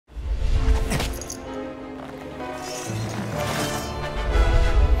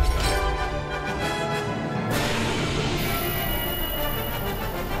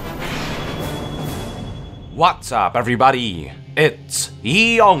What's up, everybody? It's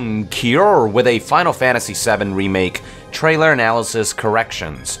Young here with a Final Fantasy VII Remake trailer analysis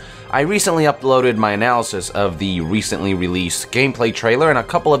corrections. I recently uploaded my analysis of the recently released gameplay trailer, and a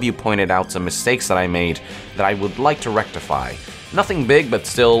couple of you pointed out some mistakes that I made that I would like to rectify. Nothing big, but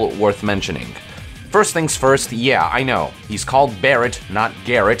still worth mentioning. First things first, yeah, I know. He's called Barrett, not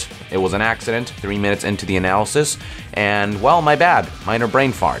Garrett. It was an accident 3 minutes into the analysis, and, well, my bad. Minor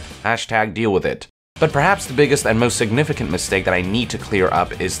brain fart. Hashtag deal with it. But perhaps the biggest and most significant mistake that I need to clear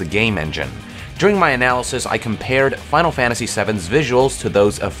up is the game engine. During my analysis, I compared Final Fantasy VII's visuals to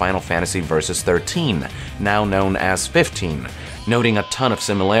those of Final Fantasy Versus 13, now known as 15, noting a ton of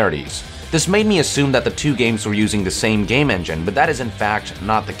similarities. This made me assume that the two games were using the same game engine, but that is in fact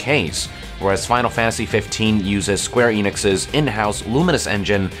not the case. Whereas Final Fantasy XV uses Square Enix's in-house Luminous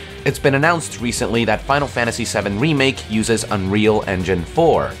engine, it's been announced recently that Final Fantasy VII Remake uses Unreal Engine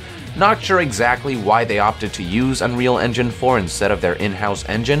 4. Not sure exactly why they opted to use Unreal Engine 4 instead of their in-house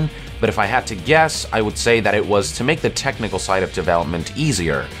engine, but if I had to guess, I would say that it was to make the technical side of development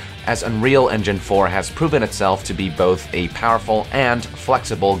easier, as Unreal Engine 4 has proven itself to be both a powerful and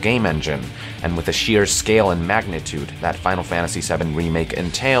flexible game engine, and with the sheer scale and magnitude that Final Fantasy VII Remake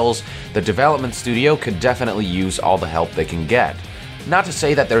entails, the development studio could definitely use all the help they can get. Not to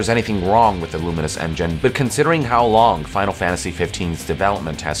say that there's anything wrong with the Luminous engine, but considering how long Final Fantasy XV's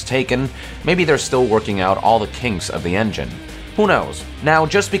development has taken, maybe they're still working out all the kinks of the engine. Who knows? Now,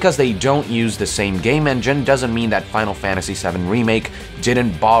 just because they don't use the same game engine doesn't mean that Final Fantasy VII Remake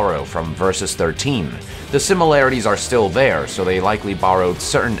didn't borrow from Versus 13. The similarities are still there, so they likely borrowed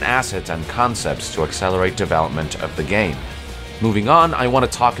certain assets and concepts to accelerate development of the game. Moving on, I want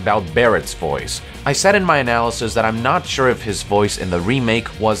to talk about Barrett's voice. I said in my analysis that I'm not sure if his voice in the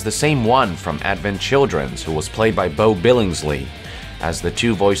remake was the same one from Advent Children's, who was played by Bo Billingsley, as the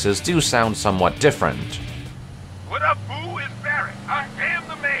two voices do sound somewhat different. What up, boo? It's Barrett. I am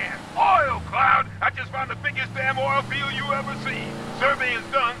the man. Oil Cloud. I just found the biggest damn oil field you ever seen.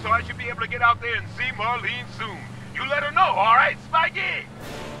 Surveying's done, so I should be able to get out there and see Marlene soon. You let her know, all right, Spikey?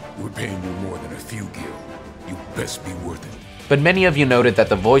 We're paying you more than a few gil. You best be worth it. But many of you noted that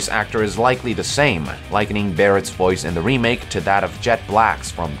the voice actor is likely the same, likening Barrett's voice in the remake to that of Jet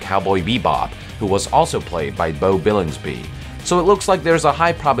Black's from Cowboy Bebop, who was also played by Bo Billingsley. So it looks like there's a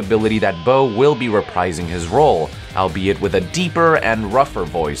high probability that Bo will be reprising his role, albeit with a deeper and rougher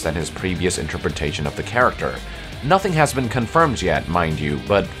voice than his previous interpretation of the character. Nothing has been confirmed yet, mind you,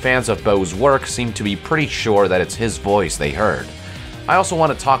 but fans of Bo's work seem to be pretty sure that it's his voice they heard. I also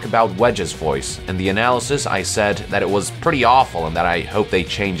want to talk about Wedge's voice. In the analysis, I said that it was pretty awful and that I hope they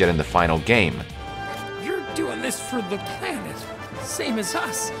change it in the final game. You're doing this for the planet, same as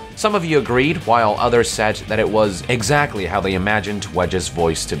us. Some of you agreed, while others said that it was exactly how they imagined Wedge's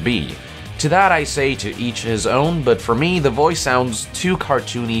voice to be. To that I say to each his own, but for me, the voice sounds too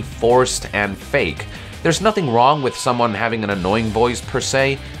cartoony, forced, and fake. There's nothing wrong with someone having an annoying voice per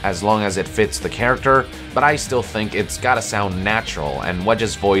se, as long as it fits the character, but I still think it's gotta sound natural, and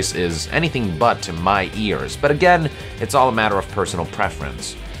Wedge's voice is anything but to my ears, but again, it's all a matter of personal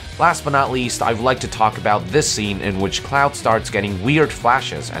preference. Last but not least, I'd like to talk about this scene in which Cloud starts getting weird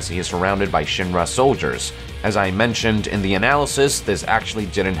flashes as he is surrounded by Shinra soldiers. As I mentioned in the analysis, this actually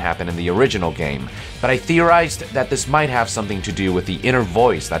didn't happen in the original game, but I theorized that this might have something to do with the inner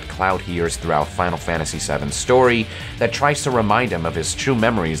voice that Cloud hears throughout Final Fantasy VII's story that tries to remind him of his true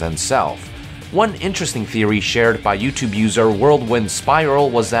memories and self. One interesting theory shared by YouTube user Whirlwind Spiral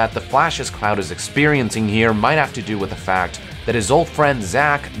was that the flashes Cloud is experiencing here might have to do with the fact that his old friend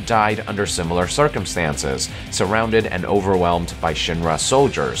Zack died under similar circumstances, surrounded and overwhelmed by Shinra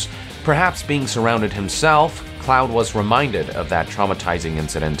soldiers. Perhaps being surrounded himself, Cloud was reminded of that traumatizing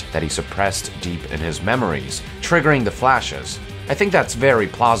incident that he suppressed deep in his memories, triggering the flashes. I think that's very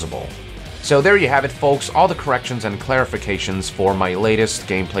plausible. So there you have it, folks, all the corrections and clarifications for my latest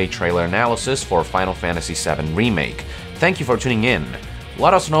gameplay trailer analysis for Final Fantasy VII Remake. Thank you for tuning in.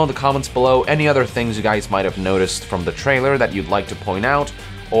 Let us know in the comments below any other things you guys might have noticed from the trailer that you'd like to point out,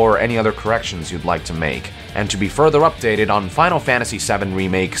 or any other corrections you'd like to make. And to be further updated on Final Fantasy VII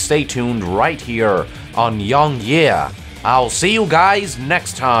Remake, stay tuned right here on Young Yeah. I'll see you guys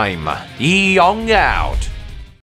next time. Young out!